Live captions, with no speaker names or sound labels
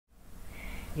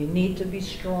You need to be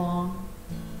strong,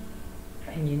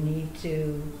 and you need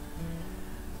to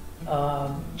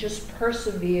just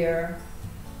persevere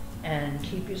and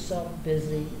keep yourself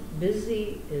busy.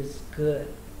 Busy is good.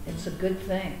 It's a good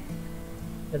thing.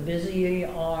 The busier you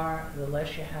are, the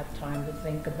less you have time to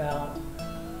think about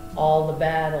all the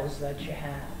battles that you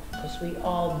have, because we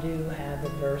all do have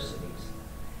adversities.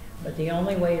 But the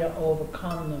only way to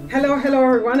overcome them... Hello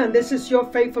everyone, and this is your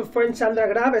faithful friend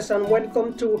Sandra Graves, and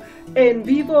welcome to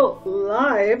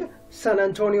EnvivoLIVE San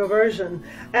Antonio version.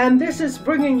 And this is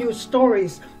bringing you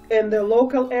stories in the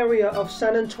local area of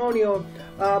San Antonio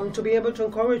to be able to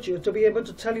encourage you, to be able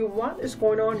to tell you what is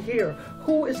going on here,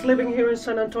 who is living here in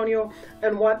San Antonio,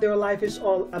 and what their life is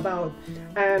all about.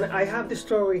 And I have this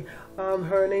story.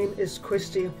 Her name is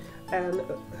Christie, and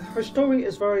her story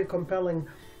is very compelling,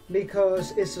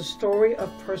 because it's a story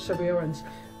of perseverance,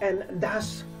 and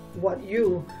that's what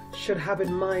you should have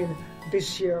in mind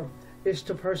this year, is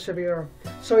to persevere.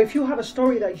 So if you have a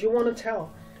story that you want to tell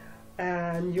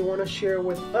and you want to share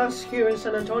with us here in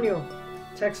San Antonio,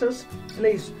 Texas,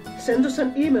 please send us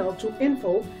an email to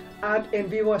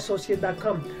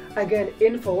info@envivoassociate.com. Again,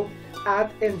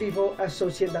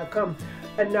 info@envivoassociate.com.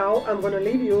 And now I'm going to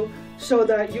leave you so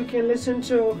that you can listen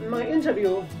to my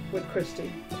interview with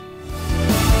Christie.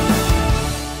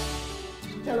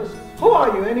 Tell us, who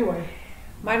are you anyway?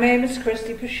 My name is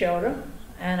Christie Pisciotta,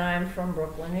 and I'm from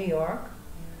Brooklyn, New York.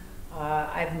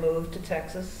 I've moved to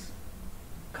Texas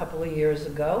a couple of years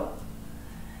ago.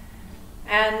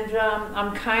 And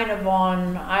I'm kind of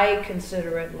on, I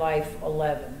consider it life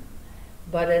 11.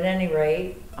 But at any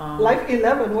rate... life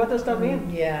 11, what does that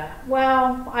mean? Yeah,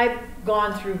 well, I've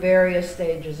gone through various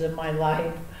stages in my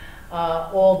life,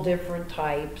 all different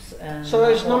types. And so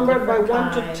it's numbered by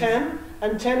 1 kinds. to 10?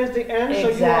 And 10 is the end,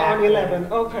 Exactly. so you are on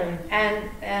 11. Okay.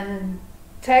 And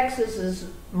Texas is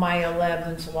my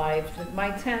 11th life.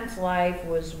 My 10th life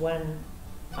was when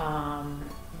I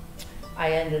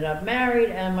ended up married,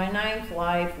 and my 9th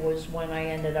life was when I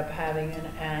ended up having an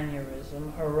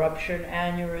aneurysm, a ruptured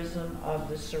aneurysm of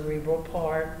the cerebral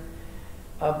part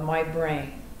of my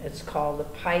brain. It's called a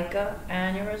pica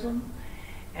aneurysm,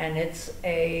 and it's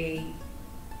a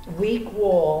weak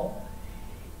wall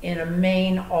in a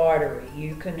main artery.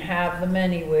 You can have them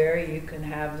anywhere. You can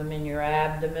have them in your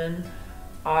abdomen.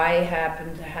 I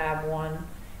happen to have one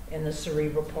in the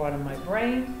cerebral part of my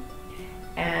brain,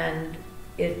 and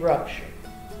it ruptured.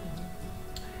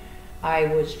 I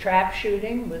was trap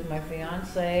shooting with my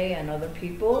fiance and other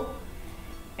people,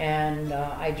 and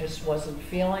I just wasn't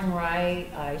feeling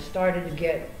right. I started to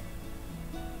get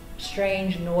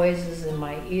strange noises in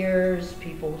my ears.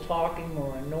 People talking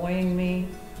were annoying me.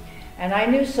 And I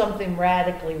knew something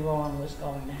radically wrong was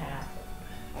going to happen.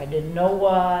 I didn't know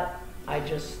what, I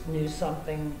just knew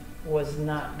something was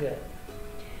not good.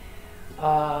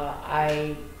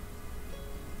 I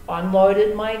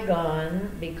unloaded my gun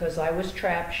because I was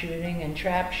trap shooting, and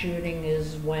trap shooting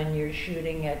is when you're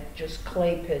shooting at just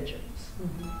clay pigeons.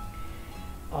 Mm-hmm.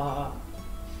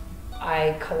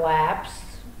 I collapsed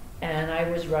and I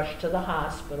was rushed to the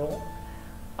hospital.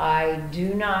 I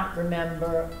do not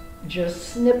remember just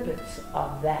snippets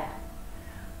of that.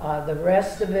 The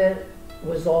rest of it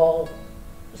was all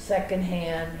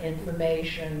secondhand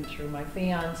information through my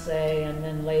fiance, and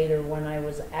then later when I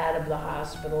was out of the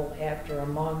hospital after a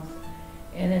month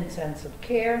in intensive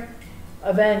care,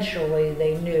 eventually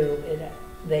they knew it.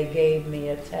 They gave me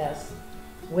a test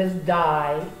with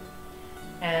dye,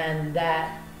 and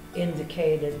that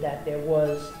indicated that there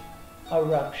was a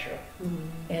rupture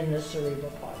in the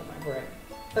cerebral part of my brain.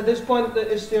 At this point,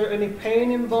 is there any pain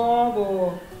involved,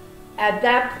 or? At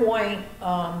that point,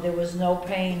 there was no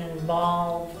pain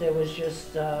involved. There was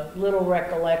just little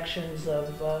recollections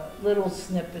of little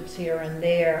snippets here and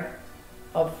there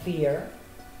of fear.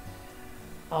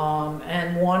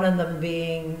 And one of them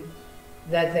being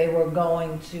that they were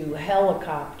going to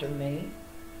helicopter me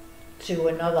to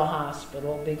another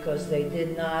hospital because they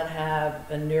did not have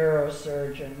a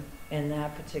neurosurgeon in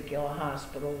that particular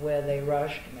hospital where they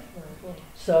rushed me.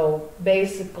 So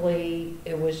basically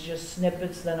it was just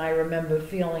snippets. Then I remember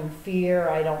feeling fear.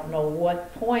 I don't know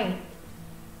what point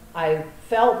I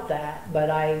felt that, but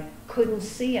I couldn't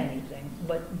see anything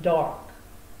but dark,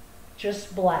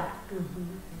 just black.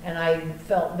 And I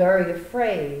felt very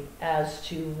afraid as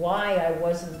to why I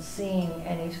wasn't seeing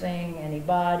anything,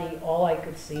 anybody. All I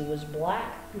could see was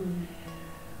black.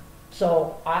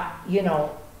 So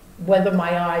whether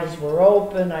my eyes were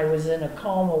open, I was in a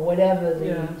coma, whatever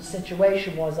the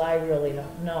situation was, I really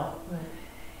don't know.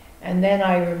 And then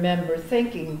I remember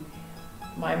thinking,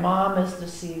 my mom is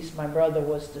deceased, my brother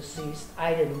was deceased.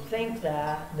 I didn't think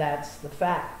that, that's the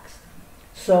facts.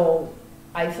 So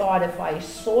I thought if I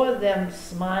saw them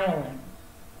smiling,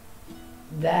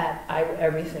 that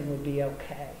everything would be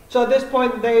okay. So at this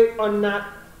point, they are not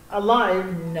alive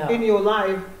No. in your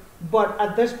life, but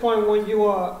at this point, when you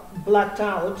are blacked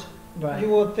out, Right.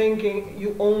 you are thinking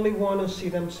you only want to see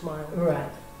them smile. Right.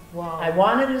 Wow. I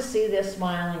wanted to see their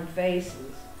smiling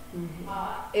faces. Mhm.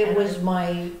 It was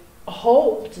my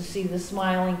hope to see the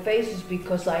smiling faces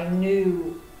because I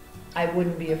knew I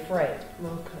wouldn't be afraid.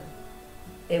 Okay.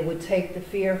 It would take the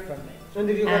fear from me. And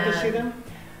did you get to see And them?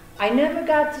 I never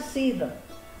got to see them,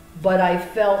 but I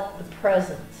felt the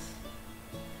presence.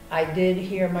 I did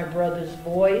hear my brother's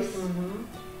voice, Mm-hmm.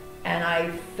 and I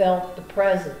felt the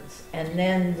presence. And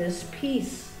then this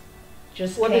peace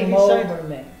just What did came he say? over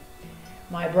me.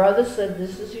 My brother said,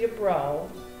 "This is your bro,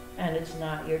 and it's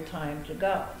not your time to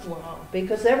go." Wow.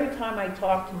 Because every time I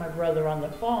talked to my brother on the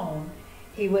phone,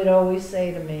 he would always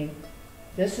say to me,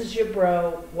 "This is your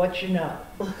bro, what you know?"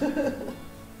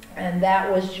 And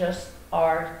that was just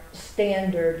our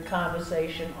standard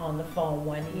conversation on the phone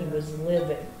when he was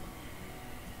living.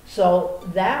 So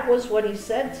that was what he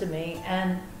said to me,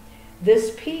 and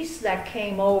this peace that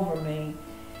came over me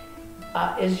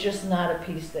is just not a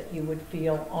peace that you would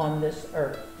feel on this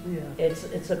earth. Yeah.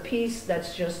 It's a peace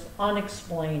that's just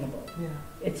unexplainable. Yeah.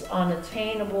 It's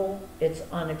unattainable, it's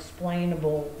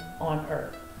unexplainable on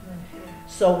earth.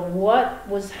 So what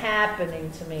was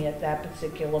happening to me at that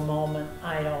particular moment,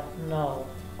 I don't know,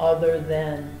 other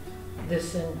than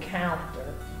this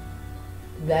encounter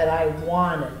that I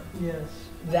wanted, Yes.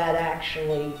 that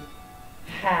actually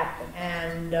happened.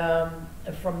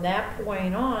 And from that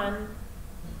point on,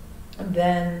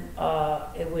 then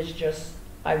it was just,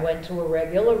 I went to a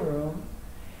regular room,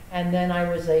 and then I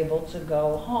was able to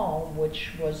go home,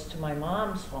 which was to my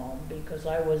mom's home, because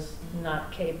I was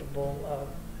not capable of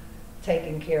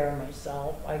taking care of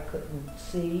myself. I couldn't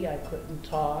see, I couldn't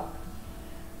talk.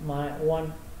 My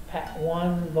one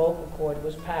vocal cord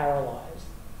was paralyzed,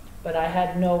 but I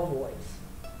had no voice.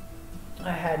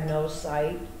 I had no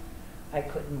sight. I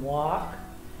couldn't walk.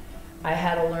 I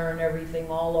had to learn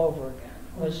everything all over again.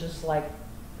 It was just like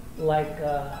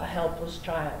a helpless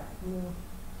child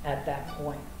at that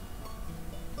point.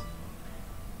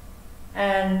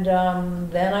 And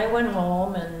then I went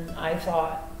home, and I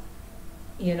thought,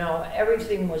 you know,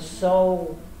 everything was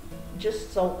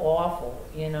just so awful,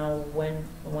 you know,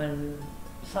 when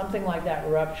something like that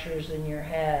ruptures in your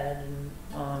head,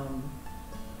 and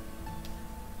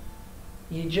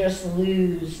you just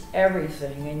lose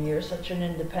everything, and you're such an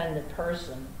independent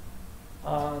person,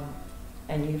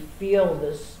 and you feel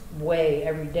this way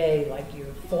every day, like you're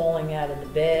falling out of the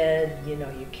bed, you know,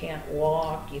 you can't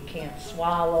walk, you can't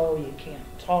swallow, you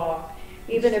can't talk,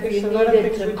 even if you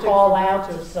needed to call out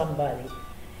to somebody.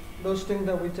 Those things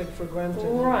that we take for granted.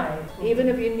 Right, even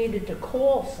if you needed to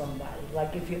call somebody,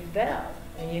 like if you fell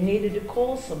and you needed to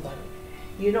call somebody,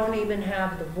 you don't even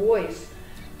have the voice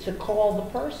to call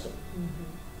the person.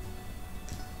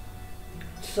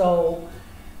 So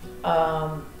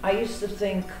I used to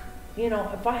think, you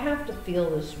know, if I have to feel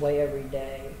this way every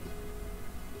day,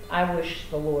 I wish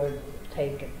the Lord would have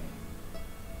taken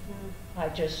me. I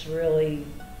just really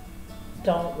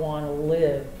don't want to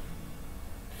live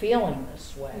feeling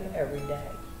this way every day.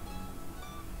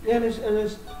 Yeah,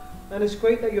 and it's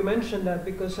great that you mentioned that,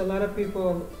 because a lot of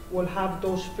people will have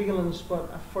those feelings but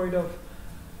afraid of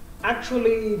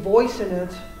actually voicing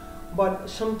it. But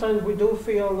sometimes we do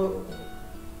feel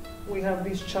we have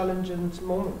these challenging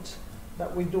moments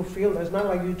that we do feel. It's not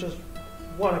like you just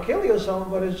want to kill yourself,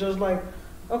 but it's just like,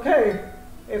 okay,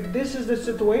 if this is the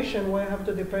situation where I have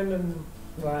to depend on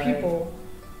people,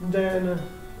 then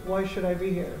why should I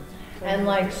be here? And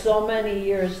like so many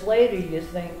years later, you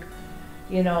think,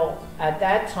 you know, at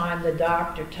that time the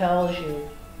doctor tells you,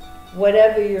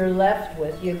 whatever you're left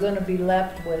with, you're going to be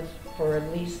left with for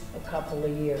at least a couple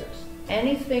of years.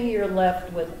 Anything you're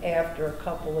left with after a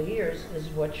couple of years is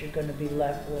what you're going to be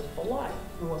left with for life.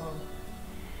 Wow.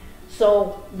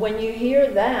 So when you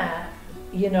hear that,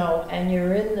 you know, and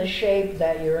you're in the shape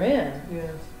that you're in,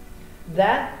 Yes.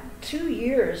 that 2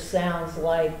 years sounds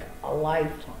like a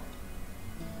lifetime.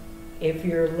 If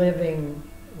you're living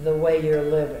the way you're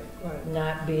living, Right.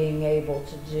 not being able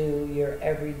to do your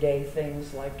everyday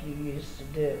things like you used to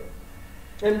do.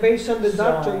 And based on the So-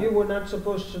 doctor, you were not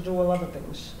supposed to do a lot of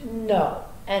things. No,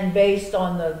 and based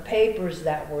on the papers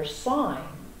that were signed,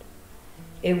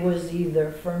 it was either,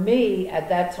 for me, at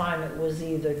that time, it was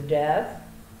either death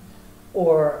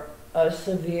or a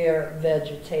severe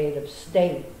vegetative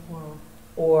state Wow.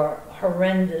 or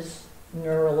horrendous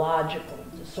neurological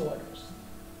disorders.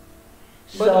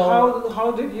 But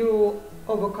how did you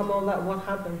overcome all that? What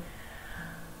happened?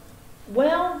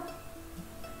 Well,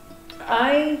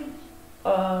 I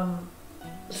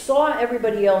saw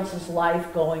everybody else's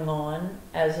life going on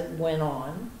as it went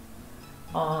on.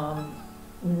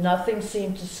 Nothing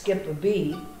seemed to skip a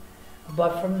beat,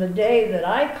 but from the day that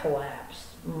I collapsed,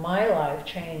 my life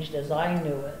changed as I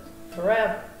knew it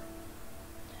forever.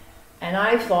 And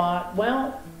I thought,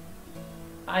 well,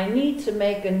 I need to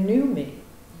make a new me.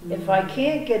 If I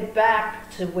can't get back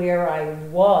to where I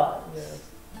was,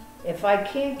 if I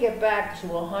can't get back to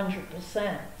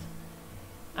 100%,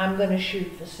 I'm going to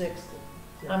shoot for 60.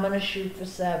 I'm going to shoot for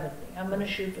 70. I'm going to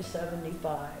shoot for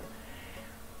 75.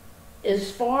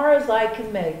 As far as I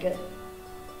can make it,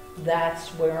 that's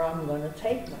where I'm going to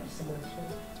take myself.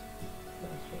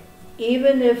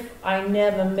 Even if I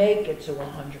never make it to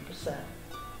 100%,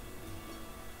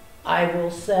 I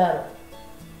will settle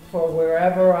for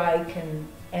wherever I can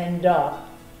end up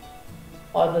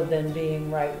other than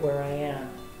being right where I am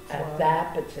at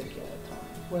that particular time.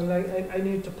 Well, I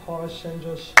need to pause and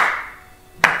just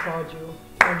applaud you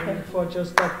for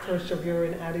just that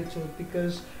persevering attitude,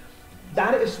 because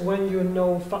that is when you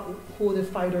know who the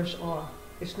fighters are.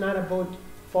 It's not about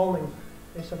falling,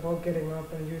 it's about getting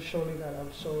up, and you surely got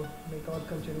up. So may God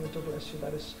continue to bless you.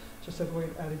 That is just a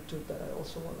great attitude that I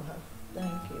also want to have.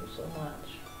 Thank you so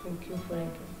much. Thank you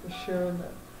for sharing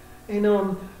that.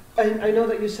 And I know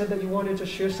that you said that you wanted to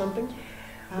share something.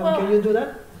 Well, can you do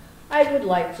that? I would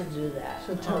like to do that.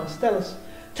 So tell us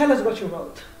what you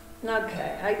wrote.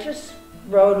 Okay, I just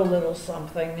wrote a little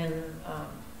something, and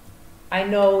I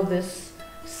know this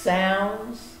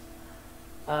sounds,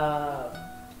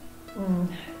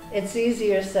 it's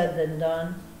easier said than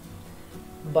done,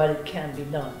 but it can be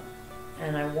done.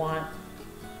 And I want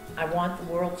the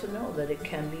world to know that it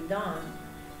can be done.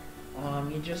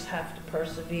 You just have to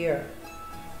persevere.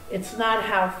 It's not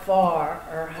how far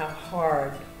or how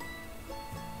hard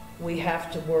we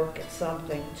have to work at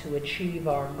something to achieve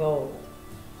our goal.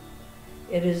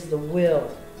 It is the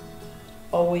will.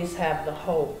 Always have the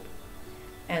hope,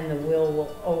 and the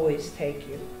will always take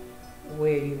you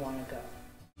where you want to go.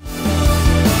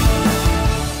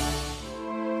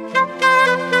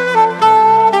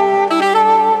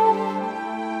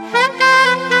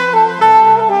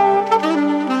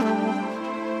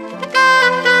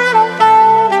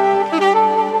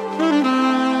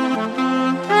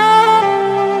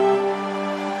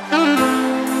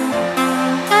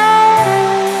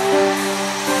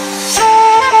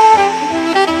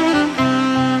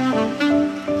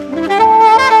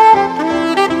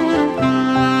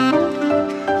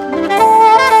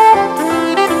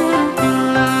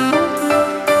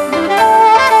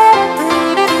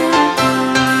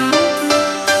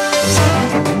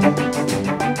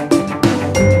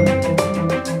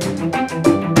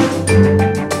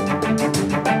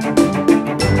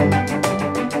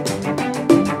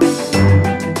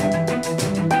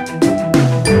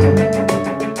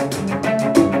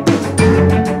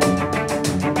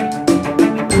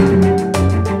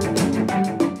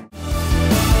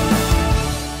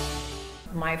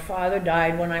 My father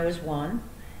died when I was 1,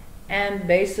 and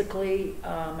basically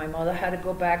my mother had to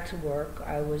go back to work.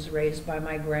 I was raised by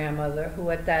my grandmother, who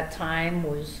at that time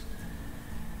was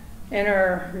in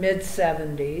her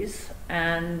mid-70s,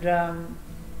 and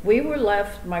we were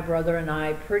left, my brother and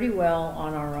I, pretty well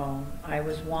on our own. I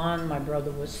was 1, my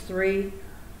brother was 3,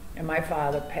 and my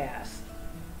father passed.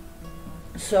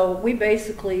 So we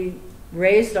basically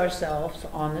raised ourselves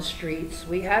on the streets.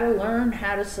 We had to learn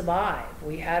how to survive.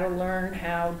 We had to learn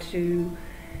how to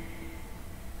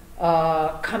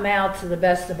come out to the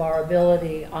best of our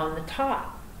ability on the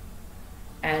top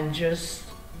and just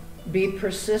be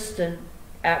persistent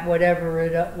at whatever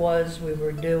it was we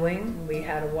were doing. We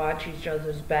had to watch each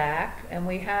other's back, and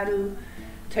we had to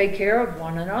take care of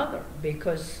one another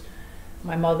because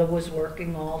my mother was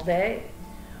working all day.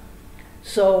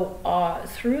 So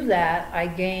through that, I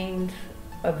gained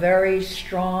a very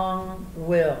strong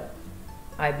will.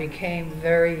 I became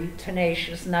very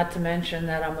tenacious, not to mention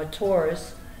that I'm a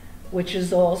Taurus, which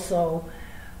is also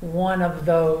one of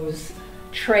those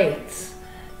traits,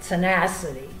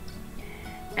 tenacity.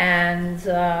 And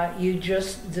you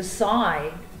just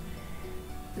decide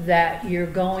that you're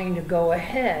going to go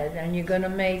ahead and you're going to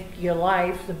make your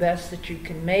life the best that you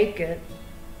can make it,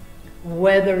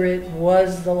 whether it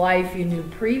was the life you knew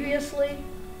previously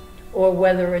or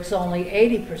whether it's only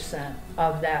 80%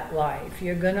 of that life.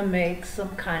 You're going to make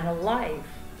some kind of life,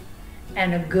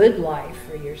 and a good life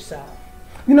for yourself.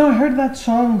 You know, I heard that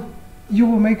song, You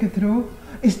Will Make It Through.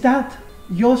 Is that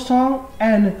your song?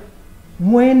 And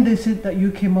when is it that you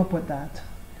came up with that?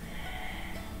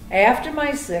 After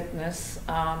my sickness,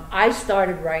 I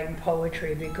started writing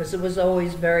poetry because it was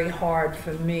always very hard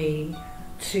for me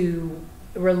to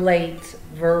relate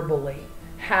verbally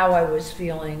how I was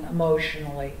feeling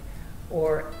emotionally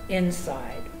or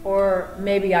inside, or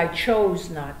maybe I chose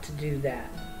not to do that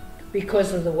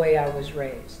because of the way I was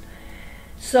raised.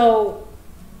 So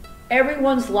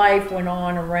everyone's life went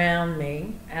on around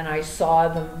me, and I saw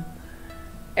them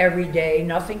every day.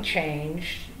 Nothing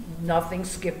changed, nothing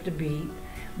skipped a beat.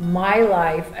 My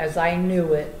life as I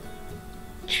knew it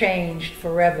changed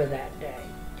forever that day.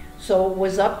 So it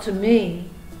was up to me,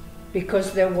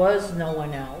 because there was no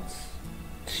one else,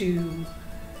 to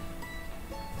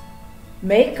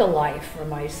make a life for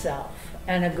myself,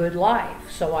 and a good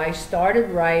life. So I started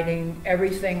writing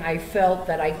everything I felt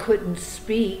that I couldn't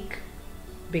speak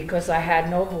because I had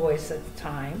no voice at the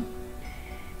time,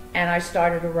 and I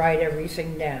started to write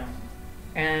everything down.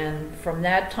 And from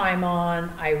that time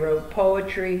on, I wrote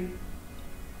poetry.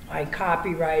 I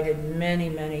copyrighted many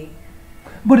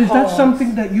But is that poems.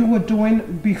 something that you were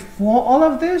doing before all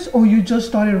of this, or you just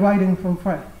started writing from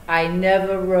fresh? I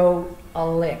never wrote a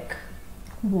lick.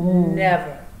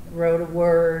 Never wrote a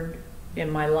word in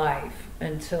my life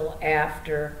until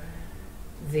after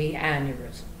the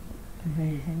aneurysm.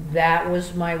 Amazing. That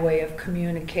was my way of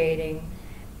communicating,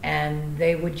 and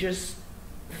they would just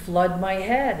flood my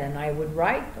head, and I would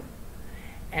write them.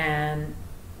 And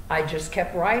I just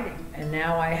kept writing, and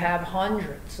now I have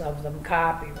hundreds of them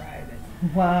copyrighted.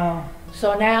 Wow.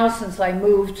 So now, since I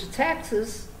moved to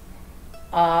Texas,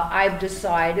 I've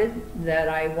decided that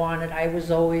I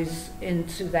was always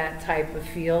into that type of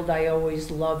field. I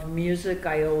always loved music,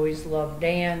 I always loved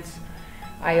dance,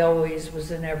 I always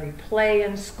was in every play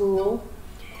in school.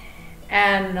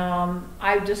 And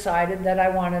I've decided that I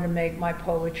wanted to make my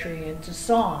poetry into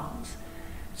songs.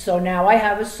 So now I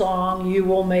have a song, You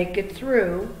Will Make It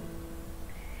Through,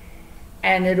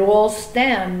 and it all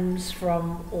stems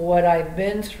from what I've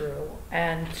been through,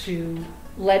 and to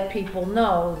let people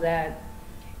know that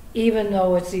even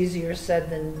though it's easier said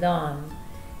than done,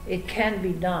 it can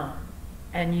be done,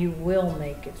 and you will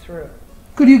make it through.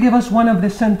 Could you give us one of the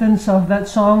sentence of that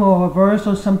song, or a verse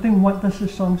or something? What does the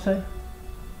song say?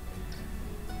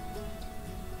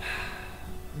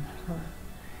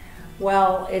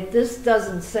 Well, this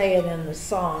doesn't say it in the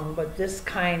song, but this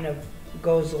kind of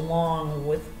goes along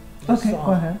with the song. Okay,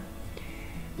 go ahead.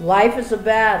 Life is a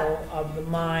battle of the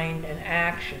mind and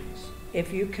actions.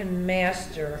 If you can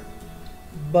master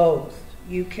both,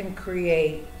 you can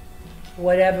create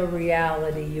whatever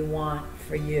reality you want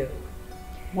for you.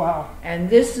 Wow.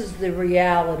 And this is the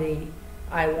reality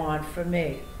I want for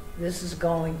me. This is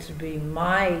going to be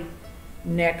my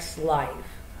next life.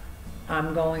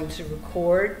 I'm going to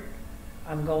record.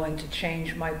 I'm going to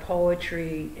change my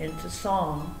poetry into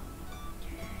song.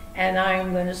 And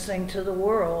I'm going to sing to the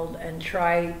world and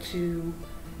try to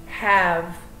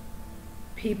have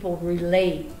people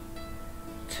relate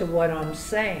to what I'm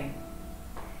saying.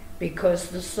 Because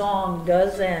the song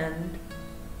does end,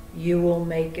 you will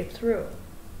make it through.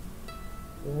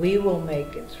 We will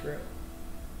make it through.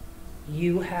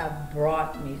 You have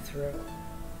brought me through.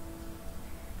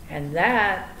 And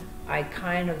that I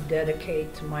kind of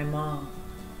dedicate to my mom.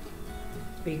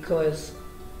 Because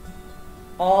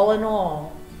all in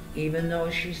all, even though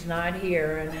she's not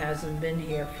here and hasn't been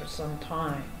here for some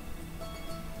time,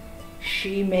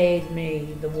 she made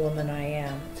me the woman I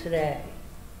am today.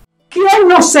 ¿Quién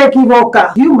no se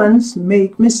equivoca? Humans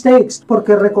make mistakes,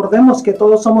 porque recordemos que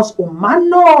todos somos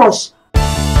humanos.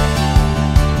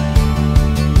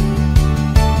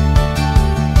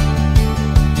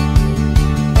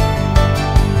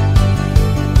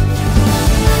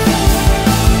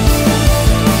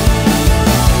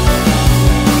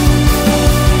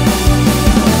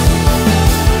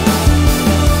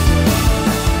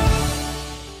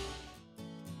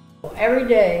 Every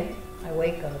day I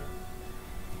wake up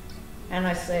and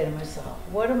I say to myself,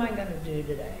 what am I going to do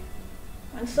today?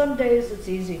 And some days it's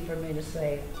easy for me to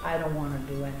say, I don't want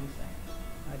to do anything.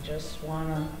 I just want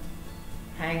to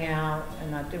hang out and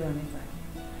not do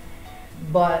anything.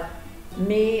 But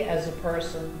me as a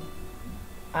person,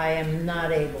 I am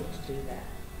not able to do that.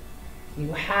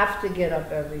 You have to get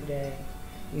up every day.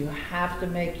 You have to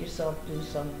make yourself do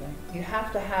something. You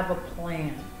have to have a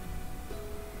plan,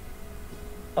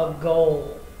 a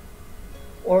goal,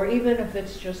 or even if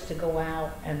it's just to go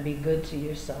out and be good to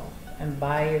yourself and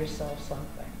buy yourself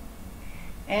something.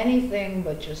 Anything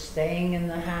but just staying in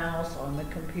the house on the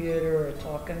computer or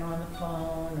talking on the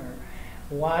phone or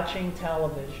watching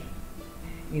television.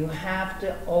 You have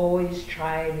to always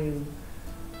try to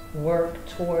work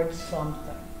towards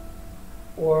something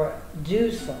or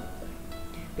do something,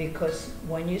 because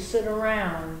when you sit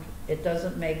around, it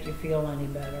doesn't make you feel any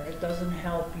better. It doesn't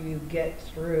help you get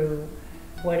through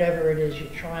whatever it is you're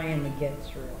trying to get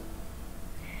through.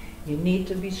 You need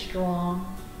to be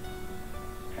strong,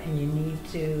 and you need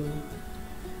to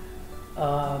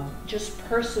just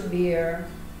persevere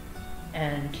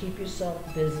and keep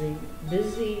yourself busy.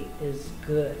 Busy is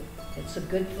good. It's a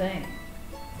good thing.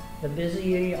 The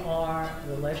busier you are,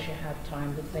 the less you have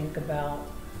time to think about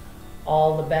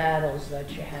all the battles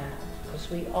that you have, because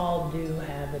we all do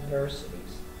have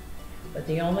adversities. But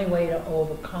the only way to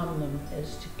overcome them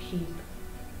is to keep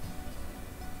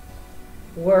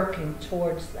working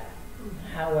towards that,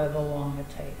 however long it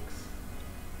takes.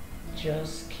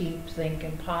 Just keep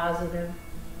thinking positive,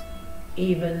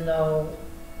 even though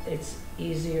it's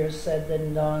easier said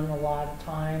than done a lot of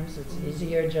times. It's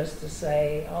easier just to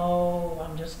say, oh,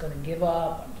 I'm just going to give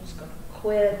up, I'm just going to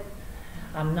quit,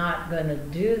 I'm not going to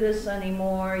do this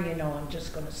anymore, you know, I'm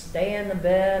just going to stay in the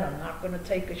bed, I'm not going to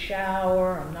take a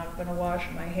shower, I'm not going to wash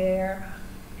my hair,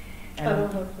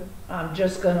 and I'm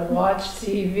just going to watch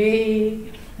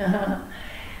TV.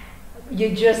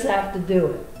 You just have to do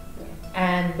it.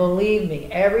 And believe me,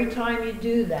 every time you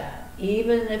do that,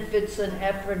 even if it's an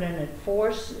effort and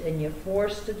you're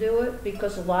forced to do it,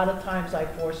 because a lot of times I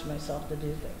force myself to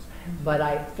do things, but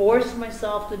I force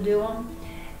myself to do them,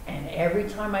 and every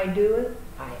time I do it,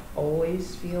 I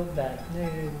always feel better.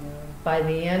 By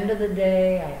the end of the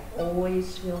day, I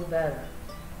always feel better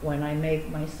when I make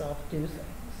myself do things.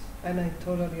 And I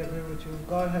totally agree with you.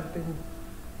 God has been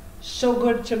so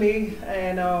good to me,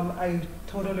 and I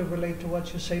totally relate to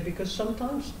what you say, because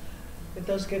sometimes it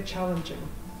does get challenging,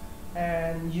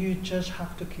 and you just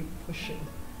have to keep pushing.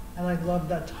 And I love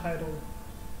that title,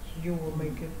 You Will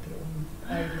Make It Through.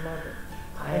 I love it.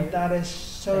 And that is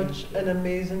such an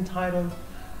amazing title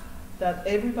that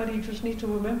everybody just needs to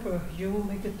remember. You will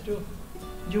make it through.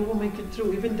 You will make it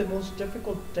through. Even the most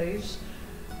difficult days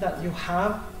that you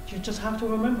have, you just have to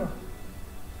remember.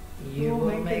 You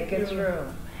will make it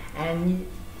through. And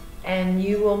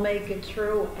you will make it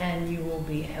through, and you will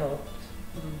be helped.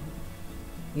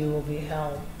 You will be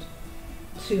helped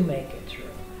to make it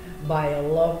through by a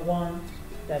loved one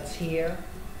that's here,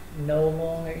 no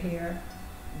longer here,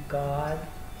 God,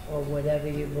 or whatever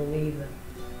you believe in.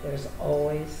 There's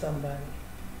always somebody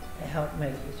to help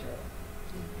make you through it,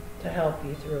 to help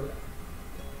you through it.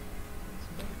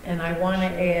 And I want to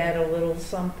add a little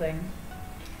something.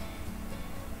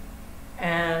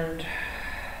 And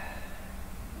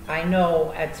I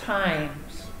know at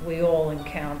times we all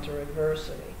encounter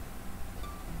adversity,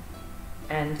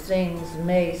 and things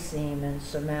may seem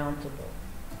insurmountable,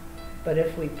 but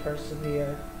if we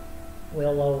persevere,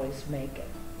 we'll always make it.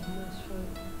 That's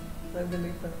right. I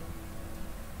believe that.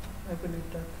 I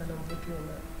believe that, and I'm with you on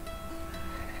that.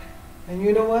 And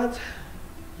you know what?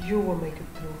 You will make it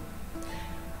through.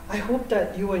 I hope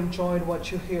that you enjoyed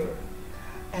what you hear,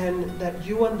 and that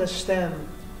you understand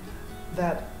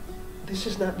that this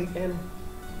is not the end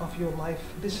of your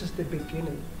life. This is the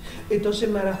beginning. It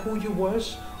doesn't matter who you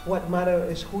was. What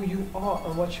matters is who you are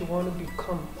and what you want to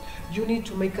become. You need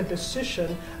to make a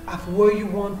decision of where you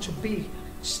want to be.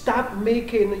 Stop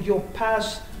making your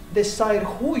past decide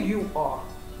who you are.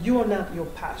 You are not your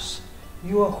past.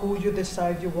 You are who you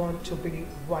decide you want to be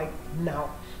right now.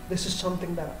 This is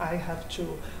something that I have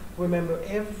to remember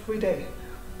every day,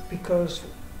 because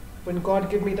when God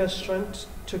gives me that strength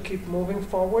to keep moving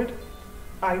forward,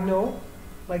 I know,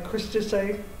 like Christie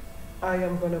say, I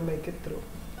am going to make it through.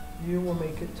 You will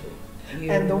make it through.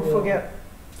 And don't forget,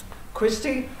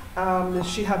 Christie,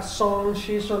 she has songs.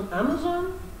 She's on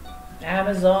Amazon?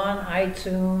 Amazon,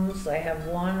 iTunes. I have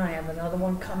one. I have another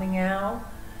one coming out.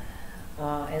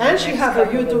 And she has a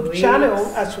YouTube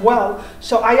channel as well.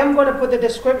 So I am going to put the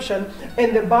description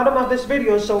in the bottom of this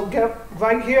video. So get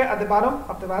right here at the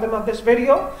bottom of this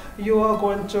video. You are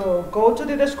going to go to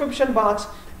the description box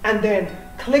and then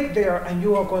click there, and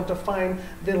you are going to find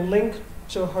the link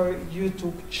to her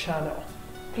YouTube channel.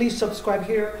 Please subscribe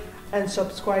here and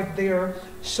subscribe there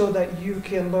so that you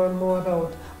can learn more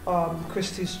about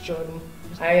Christie's journey.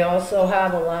 I also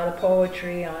have a lot of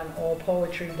poetry on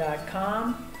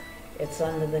allpoetry.com. It's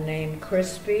under the name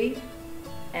Crispy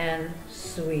and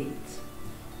Sweet.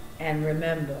 And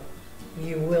remember,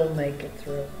 you will make it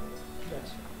through.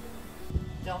 Yes.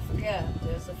 Don't forget,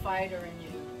 there's a fighter in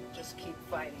you. Just keep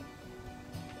fighting.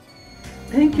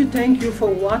 Thank you for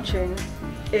watching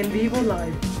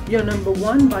EnvivoLIVE, your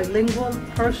 #1 bilingual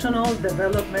personal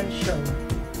development show,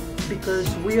 because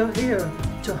we are here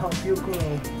to help you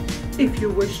grow. If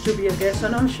you wish to be a guest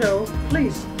on our show,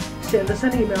 please send us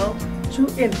an email to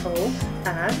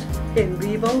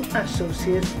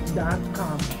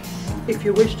info@envivoassociates.com. If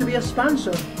you wish to be a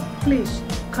sponsor, please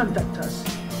contact us.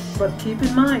 But keep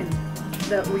in mind,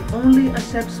 that we only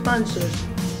accept sponsors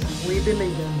we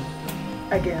believe in.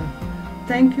 Again,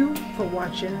 thank you for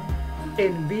watching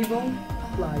In Vivo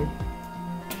Live.